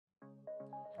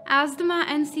Asthma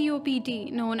and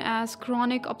COPD, known as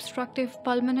chronic obstructive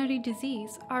pulmonary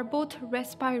disease, are both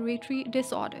respiratory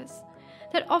disorders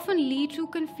that often lead to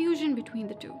confusion between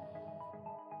the two.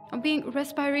 Being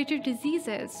respiratory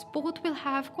diseases, both will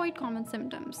have quite common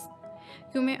symptoms.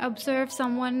 You may observe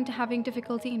someone having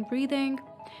difficulty in breathing,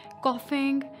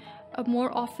 coughing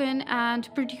more often,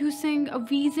 and producing a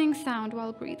wheezing sound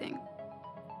while breathing.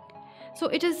 So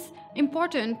it is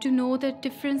important to know the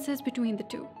differences between the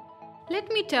two. Let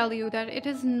me tell you that it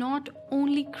is not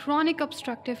only chronic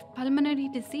obstructive pulmonary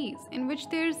disease in which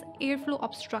there is airflow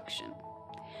obstruction.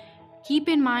 Keep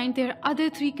in mind there are other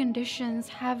three conditions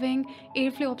having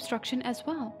airflow obstruction as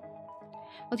well.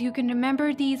 Well, you can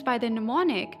remember these by the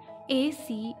mnemonic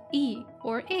ACE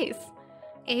or ACE.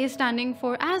 A standing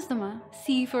for asthma,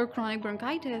 C for chronic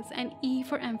bronchitis, and E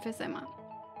for emphysema.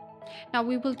 Now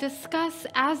we will discuss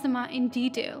asthma in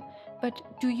detail, but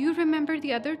do you remember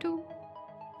the other two?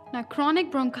 Now,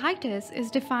 chronic bronchitis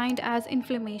is defined as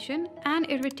inflammation and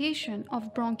irritation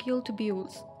of bronchial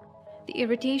tubules. The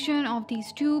irritation of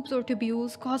these tubes or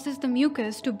tubules causes the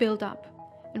mucus to build up,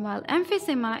 and while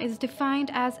emphysema is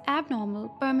defined as abnormal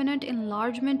permanent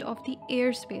enlargement of the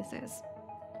air spaces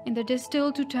in the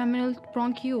distal to terminal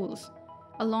bronchioles,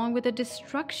 along with the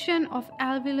destruction of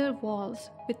alveolar walls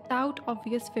without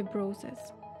obvious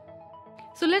fibrosis.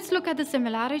 So let's look at the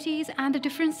similarities and the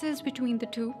differences between the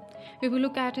two. We will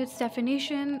look at its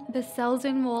definition, the cells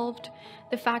involved,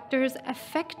 the factors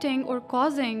affecting or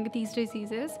causing these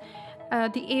diseases,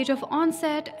 the age of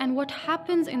onset, and what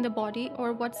happens in the body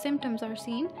or what symptoms are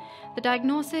seen, the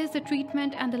diagnosis, the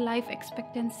treatment, and the life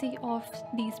expectancy of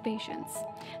these patients.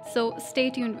 So stay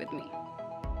tuned with me.